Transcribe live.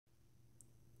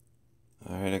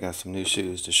got some new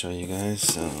shoes to show you guys,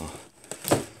 so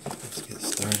let's get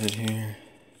started here.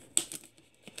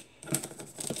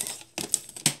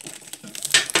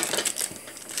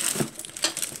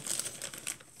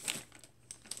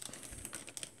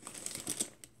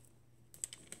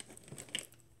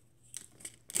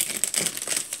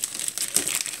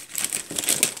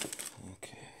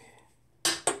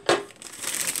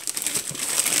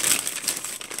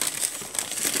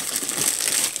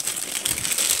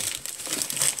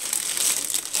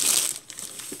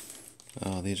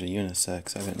 Oh, these are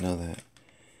unisex. I didn't know that.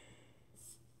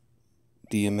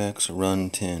 DMX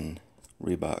Run 10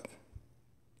 Reebok.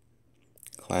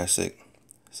 Classic.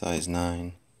 Size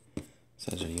 9.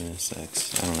 Says they're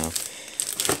unisex. I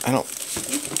don't know.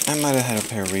 I might have had a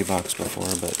pair of Reeboks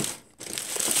before, but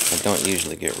I don't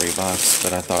usually get Reeboks.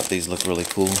 But I thought these looked really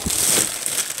cool.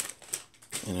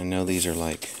 And I know these are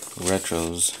like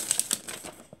retros.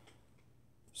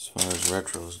 As far as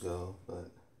retros go, but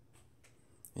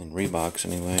in Reeboks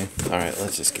anyway. Alright,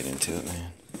 let's just get into it,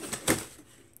 man.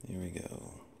 Here we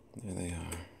go. There they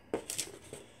are.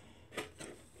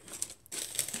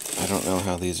 I don't know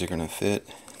how these are going to fit,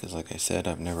 because like I said,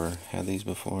 I've never had these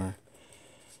before.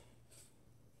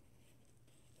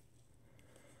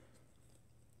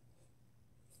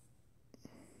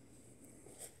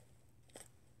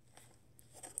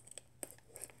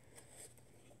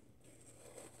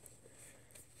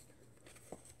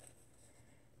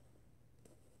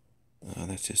 Oh,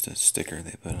 that's just a sticker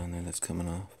they put on there that's coming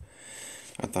off.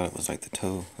 I thought it was like the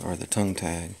toe or the tongue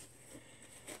tag.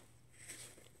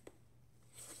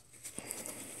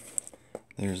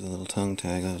 There's the little tongue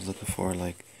tag I was looking for,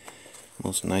 like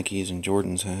most Nikes and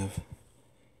Jordans have.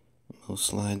 Most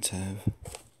slides have.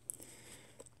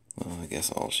 Well, I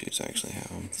guess all shoes actually have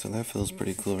them. So that feels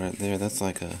pretty cool right there. That's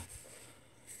like a...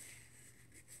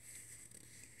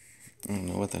 I don't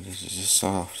know what that is. It's just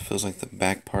soft. It feels like the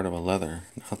back part of a leather,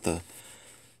 not the...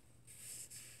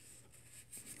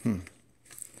 And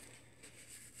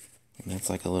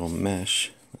that's like a little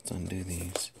mesh. Let's undo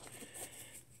these.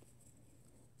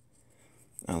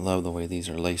 I love the way these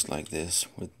are laced like this.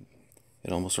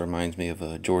 It almost reminds me of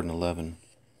a Jordan 11.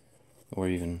 Or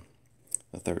even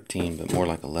a 13, but more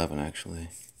like 11 actually.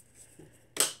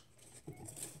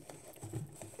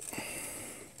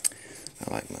 I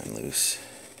like mine loose.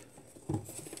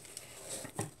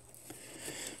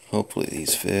 Hopefully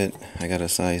these fit. I got a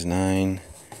size 9.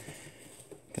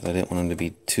 Because I didn't want them to be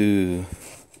too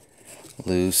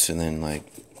loose and then like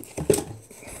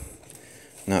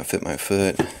not fit my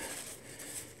foot.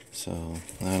 So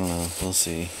I don't know, we'll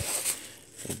see.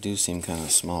 They do seem kind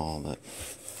of small, but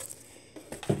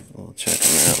we'll check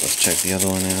them out. Let's check the other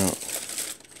one out.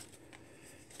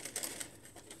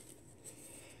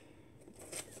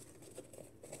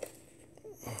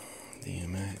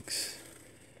 DMX.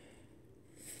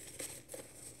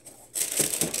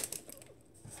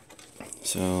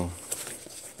 So,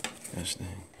 gosh dang.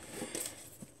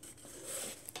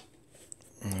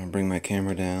 I'm gonna bring my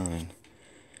camera down and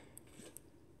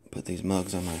put these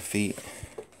mugs on my feet.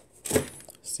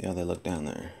 See how they look down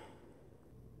there.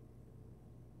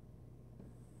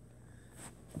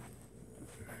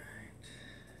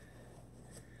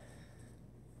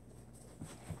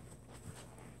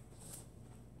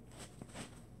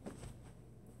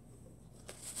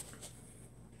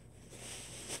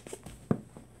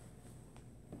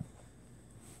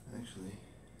 Actually,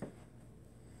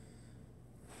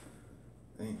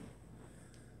 dang,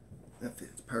 that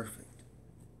fits perfect.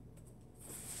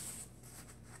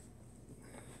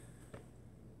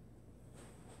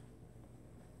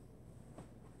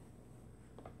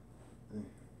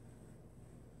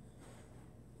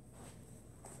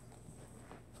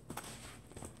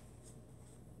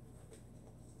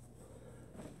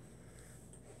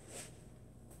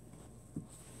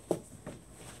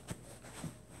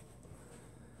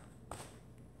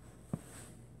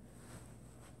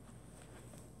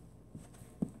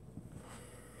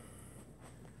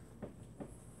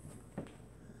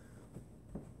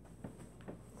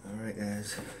 Alright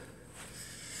guys,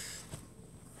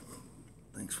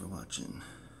 thanks for watching.